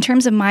 In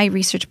terms of my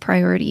research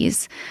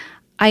priorities,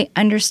 I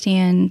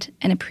understand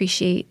and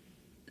appreciate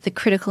the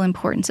critical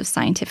importance of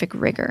scientific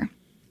rigor.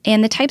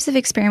 And the types of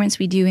experiments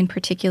we do in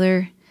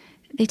particular,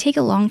 they take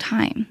a long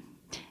time.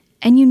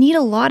 And you need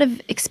a lot of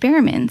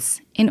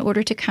experiments in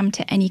order to come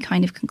to any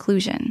kind of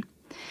conclusion.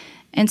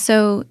 And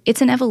so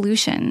it's an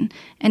evolution,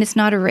 and it's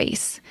not a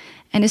race.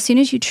 And as soon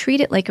as you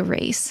treat it like a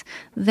race,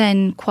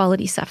 then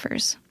quality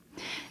suffers.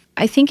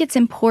 I think it's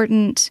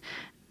important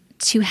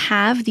to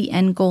have the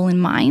end goal in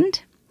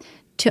mind,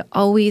 to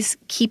always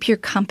keep your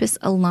compass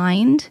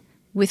aligned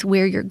with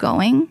where you're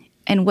going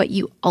and what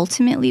you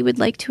ultimately would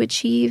like to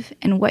achieve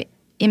and what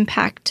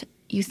impact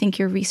you think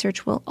your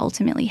research will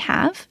ultimately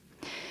have.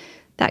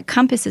 That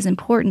compass is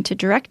important to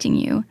directing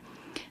you,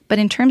 but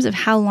in terms of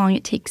how long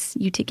it takes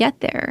you to get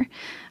there,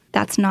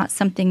 that's not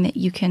something that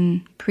you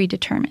can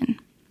predetermine.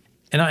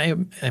 And I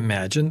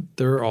imagine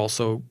there are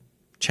also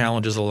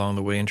challenges along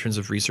the way in terms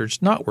of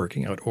research not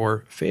working out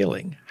or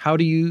failing. How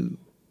do you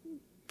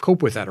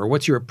cope with that, or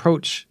what's your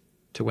approach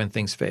to when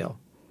things fail?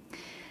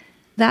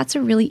 That's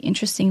a really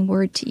interesting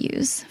word to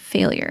use,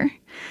 failure.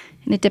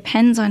 And it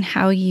depends on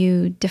how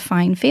you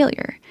define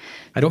failure.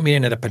 I don't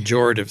mean it in a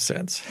pejorative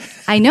sense.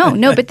 I know,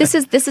 no, but this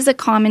is a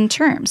common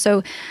term.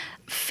 So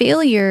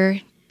failure,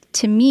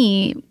 to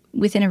me,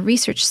 within a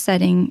research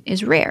setting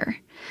is rare.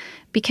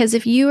 Because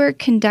if you are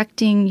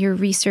conducting your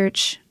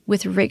research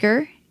with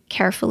rigor,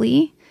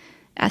 carefully,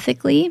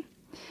 ethically,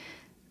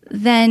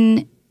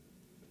 then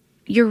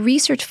your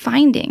research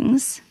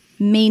findings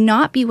may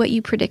not be what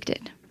you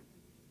predicted.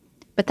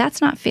 But that's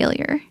not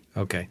failure.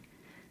 Okay.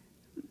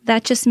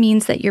 That just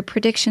means that your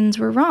predictions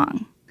were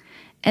wrong.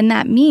 And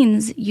that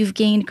means you've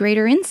gained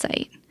greater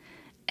insight.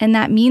 And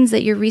that means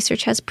that your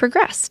research has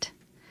progressed.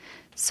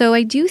 So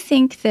I do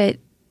think that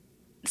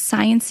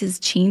science is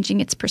changing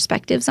its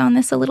perspectives on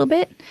this a little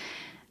bit.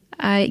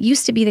 It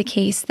used to be the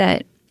case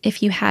that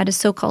if you had a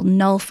so-called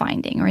null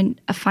finding, or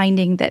a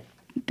finding that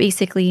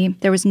basically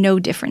there was no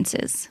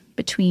differences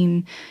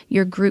between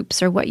your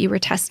groups or what you were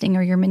testing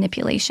or your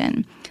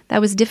manipulation, that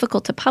was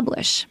difficult to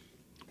publish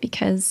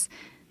because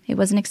it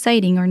wasn't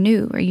exciting or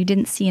new, or you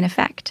didn't see an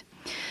effect.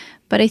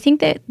 But I think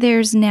that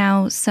there's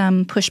now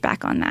some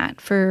pushback on that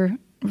for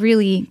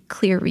really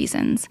clear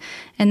reasons.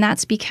 And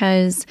that's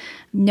because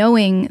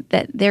knowing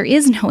that there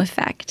is no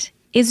effect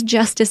is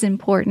just as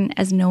important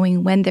as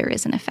knowing when there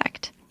is an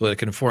effect. Well, it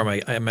can inform,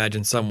 I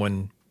imagine,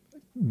 someone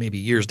maybe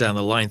years down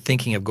the line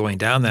thinking of going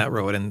down that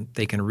road, and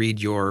they can read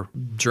your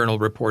journal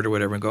report or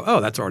whatever and go, oh,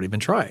 that's already been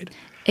tried.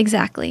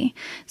 Exactly.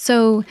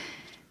 So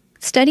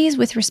studies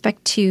with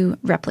respect to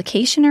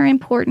replication are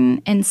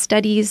important, and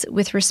studies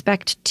with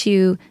respect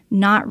to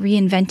not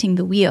reinventing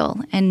the wheel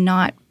and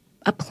not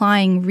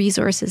applying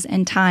resources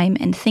and time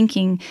and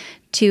thinking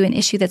to an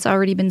issue that's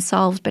already been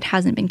solved but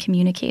hasn't been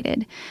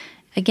communicated.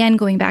 Again,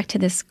 going back to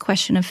this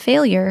question of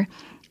failure,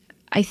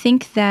 I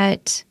think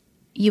that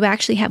you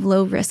actually have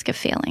low risk of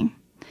failing.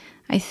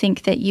 I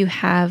think that you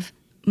have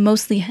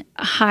mostly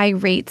high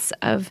rates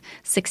of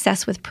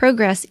success with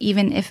progress,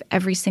 even if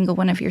every single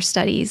one of your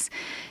studies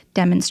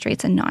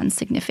demonstrates a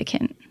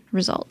non-significant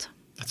result.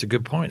 That's a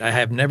good point. I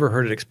have never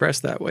heard it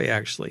expressed that way,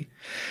 actually.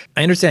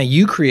 I understand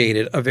you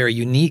created a very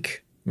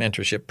unique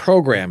mentorship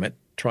program at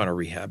Toronto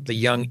Rehab, the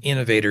Young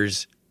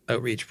Innovators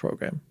Outreach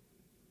Program.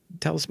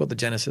 Tell us about the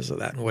genesis of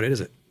that and what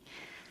is it?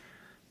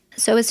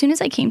 So as soon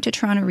as I came to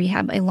Toronto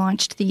Rehab, I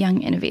launched the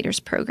Young Innovators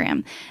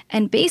Program.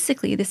 And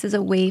basically, this is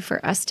a way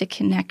for us to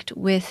connect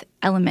with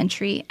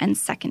elementary and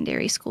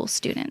secondary school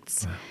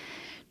students. Wow.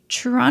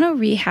 Toronto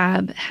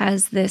Rehab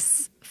has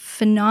this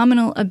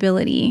phenomenal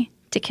ability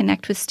to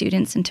connect with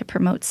students and to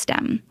promote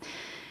STEM.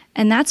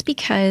 And that's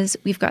because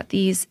we've got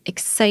these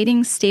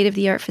exciting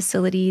state-of-the-art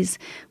facilities.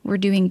 We're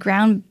doing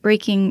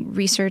groundbreaking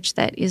research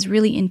that is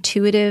really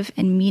intuitive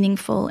and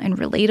meaningful and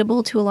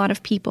relatable to a lot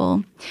of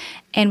people.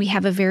 And we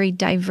have a very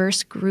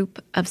diverse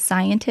group of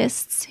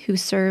scientists who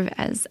serve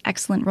as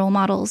excellent role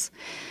models.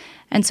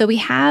 And so we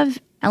have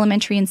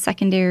elementary and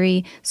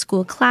secondary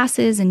school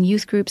classes and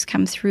youth groups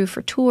come through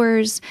for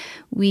tours.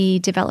 We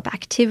develop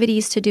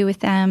activities to do with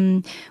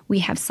them. We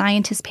have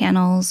scientist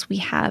panels. We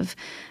have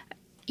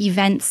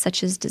events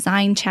such as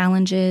design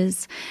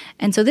challenges.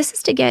 And so this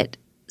is to get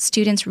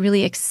students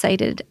really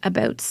excited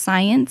about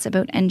science,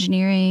 about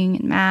engineering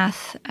and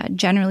math,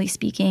 generally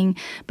speaking,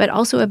 but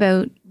also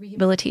about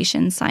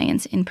rehabilitation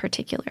science in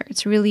particular.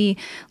 It's really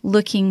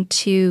looking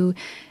to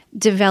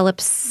develop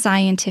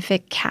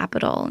scientific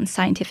capital and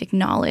scientific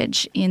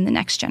knowledge in the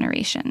next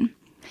generation.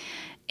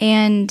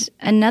 And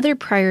another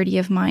priority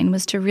of mine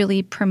was to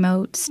really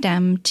promote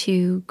STEM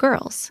to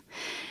girls.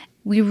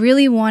 We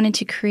really wanted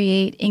to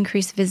create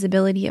increased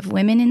visibility of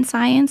women in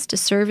science to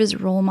serve as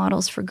role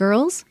models for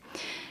girls.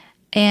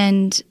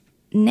 And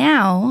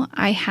now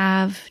I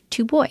have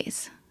 2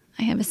 boys.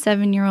 I have a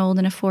 7-year-old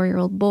and a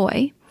 4-year-old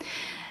boy.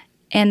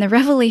 And the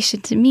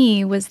revelation to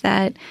me was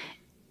that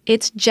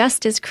it's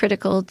just as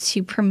critical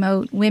to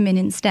promote women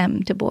in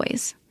STEM to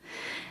boys.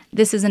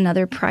 This is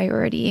another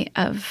priority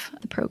of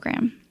the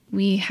program.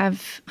 We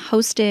have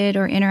hosted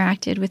or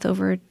interacted with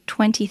over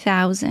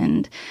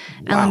 20,000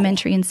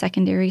 elementary and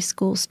secondary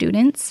school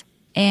students.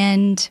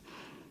 And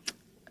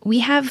we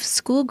have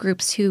school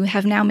groups who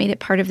have now made it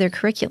part of their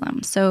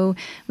curriculum. So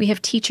we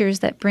have teachers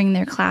that bring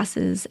their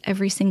classes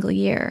every single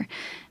year.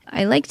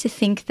 I like to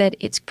think that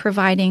it's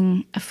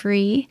providing a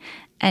free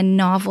and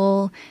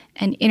novel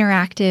and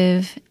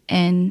interactive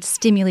and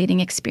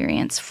stimulating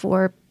experience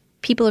for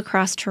people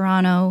across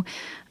Toronto,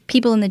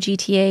 people in the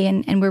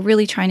GTA, and we're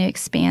really trying to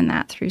expand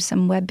that through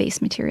some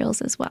web-based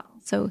materials as well.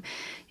 So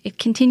it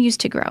continues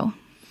to grow.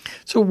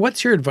 So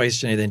what's your advice,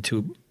 Jenny, then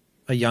to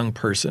a young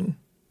person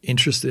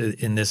interested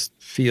in this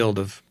field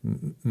of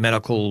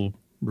medical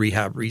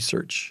rehab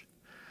research?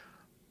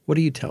 What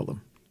do you tell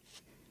them?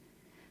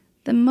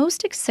 The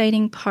most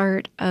exciting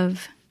part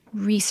of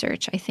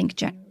research, I think,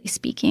 generally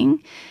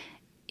speaking,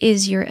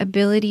 is your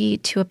ability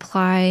to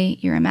apply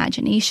your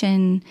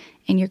imagination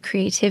and your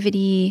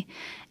creativity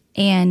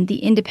and the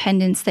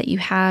independence that you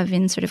have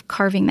in sort of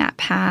carving that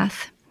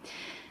path.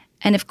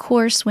 And of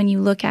course, when you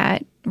look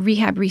at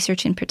rehab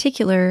research in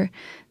particular,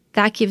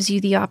 that gives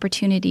you the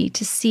opportunity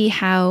to see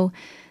how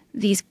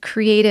these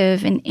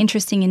creative and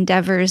interesting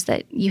endeavors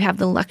that you have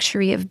the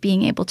luxury of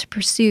being able to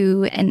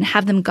pursue and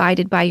have them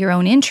guided by your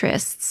own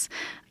interests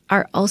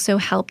are also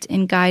helped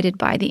and guided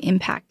by the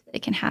impact that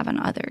it can have on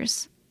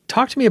others.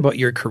 Talk to me about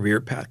your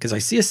career path, because I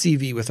see a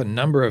CV with a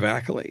number of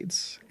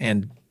accolades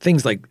and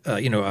things like,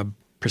 a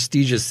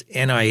prestigious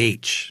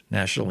NIH,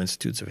 National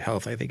Institutes of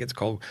Health, I think it's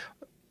called,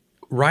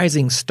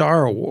 Rising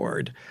Star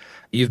Award.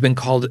 You've been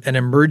called an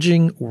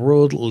emerging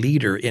world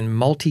leader in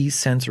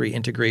multi-sensory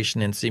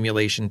integration and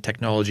simulation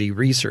technology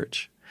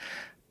research.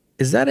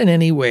 Is that in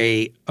any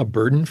way a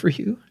burden for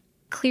you?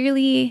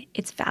 Clearly,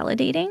 it's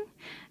validating,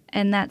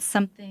 and that's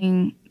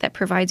something that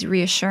provides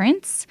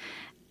reassurance.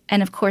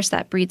 And of course,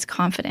 that breeds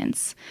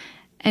confidence.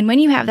 And when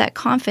you have that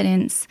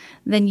confidence,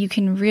 then you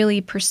can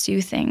really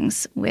pursue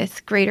things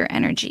with greater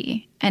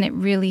energy, and it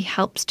really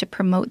helps to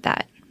promote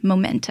that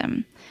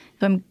momentum.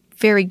 So I'm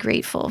very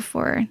grateful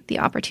for the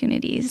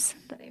opportunities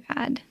that I've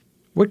had.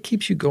 What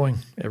keeps you going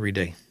every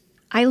day?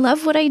 I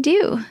love what I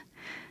do.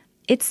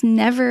 It's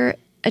never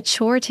a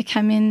chore to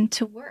come in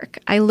to work.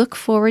 I look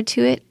forward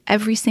to it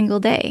every single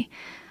day.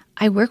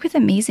 I work with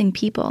amazing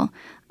people.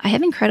 I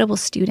have incredible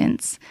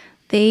students.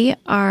 They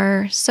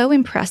are so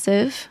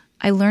impressive.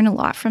 I learn a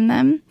lot from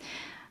them.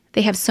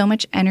 They have so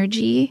much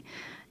energy.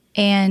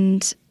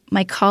 And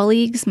my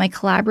colleagues, my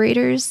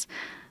collaborators,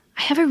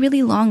 I have a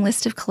really long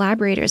list of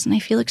collaborators, and I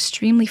feel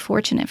extremely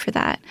fortunate for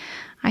that.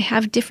 I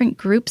have different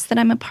groups that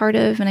I'm a part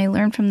of, and I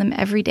learn from them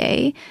every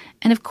day.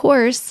 And of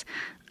course,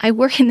 I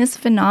work in this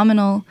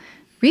phenomenal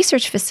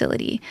research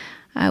facility.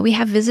 We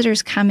have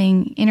visitors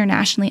coming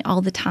internationally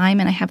all the time,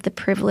 and I have the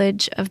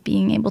privilege of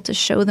being able to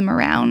show them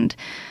around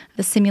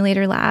the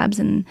simulator labs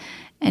and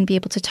be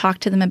able to talk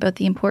to them about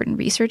the important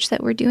research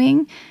that we're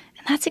doing.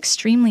 And that's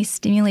extremely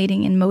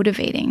stimulating and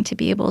motivating to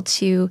be able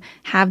to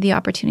have the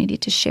opportunity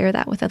to share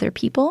that with other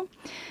people.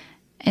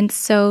 And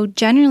so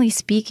generally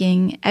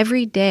speaking,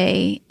 every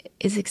day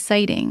is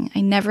exciting.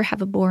 I never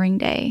have a boring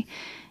day.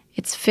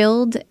 It's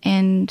filled,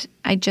 and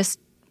I just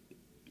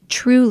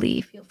truly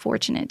feel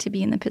fortunate to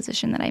be in the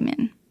position that I'm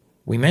in.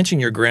 We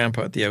mentioned your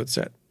grandpa at the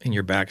outset in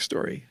your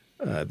backstory,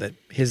 that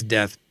his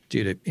death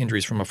due to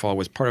injuries from a fall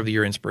was part of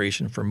your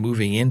inspiration for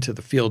moving into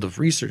the field of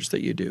research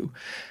that you do.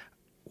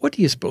 What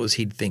do you suppose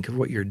he'd think of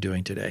what you're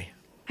doing today?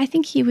 I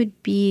think he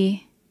would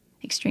be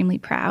extremely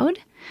proud.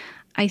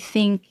 I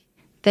think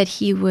that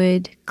he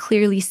would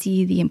clearly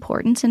see the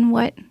importance in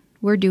what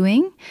we're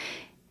doing.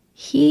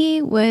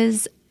 He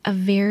was a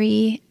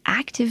very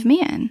active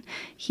man.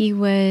 He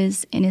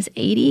was in his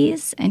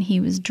 80s, and he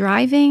was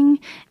driving,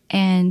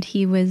 and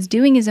he was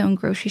doing his own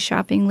grocery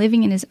shopping,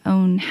 living in his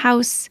own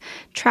house,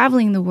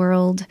 traveling the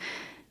world,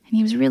 and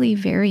he was really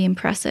very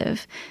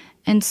impressive.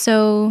 And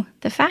so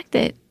the fact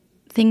that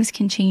things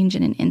can change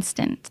in an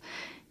instant,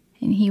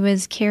 and he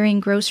was carrying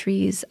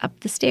groceries up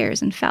the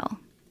stairs and fell.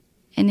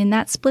 And in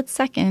that split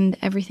second,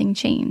 everything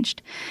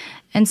changed.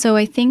 And so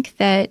I think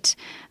that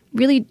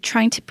really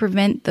trying to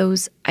prevent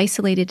those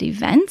isolated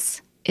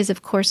events is,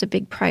 of course, a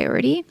big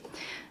priority.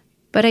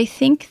 But I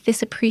think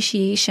this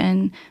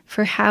appreciation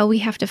for how we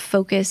have to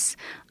focus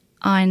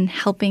on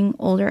helping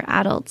older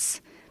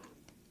adults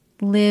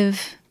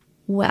live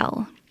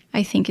well,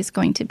 I think is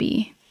going to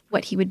be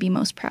what he would be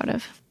most proud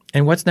of.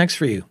 And what's next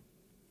for you?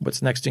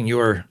 What's next in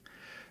your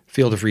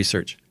field of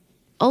research?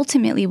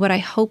 Ultimately, what I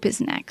hope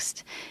is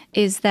next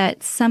is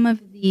that some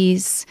of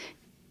these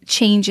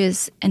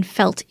changes and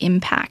felt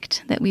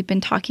impact that we've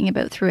been talking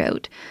about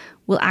throughout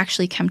will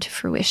actually come to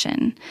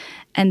fruition,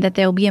 and that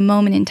there will be a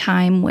moment in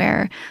time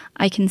where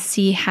I can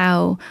see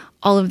how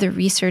all of the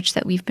research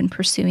that we've been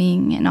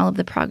pursuing and all of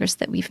the progress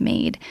that we've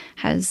made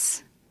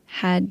has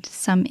had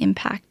some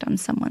impact on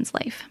someone's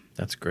life.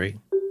 That's great.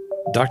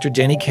 Dr.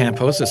 Jenny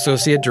Campos,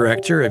 Associate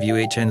Director of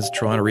UHN's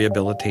Toronto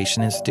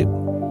Rehabilitation Institute.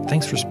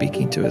 Thanks for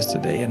speaking to us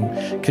today,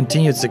 and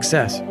continued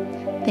success.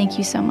 Thank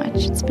you so much.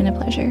 It's been a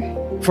pleasure.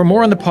 For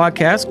more on the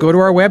podcast, go to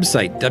our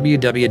website,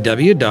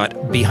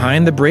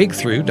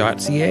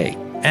 www.behindthebreakthrough.ca,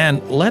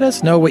 and let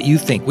us know what you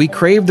think. We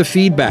crave the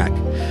feedback.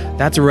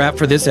 That's a wrap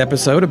for this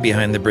episode of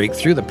Behind the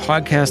Breakthrough, the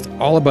podcast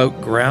all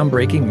about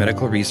groundbreaking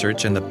medical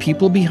research and the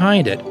people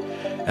behind it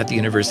at the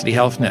University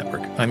Health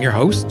Network. I'm your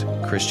host,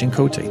 Christian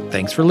Cote.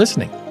 Thanks for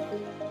listening.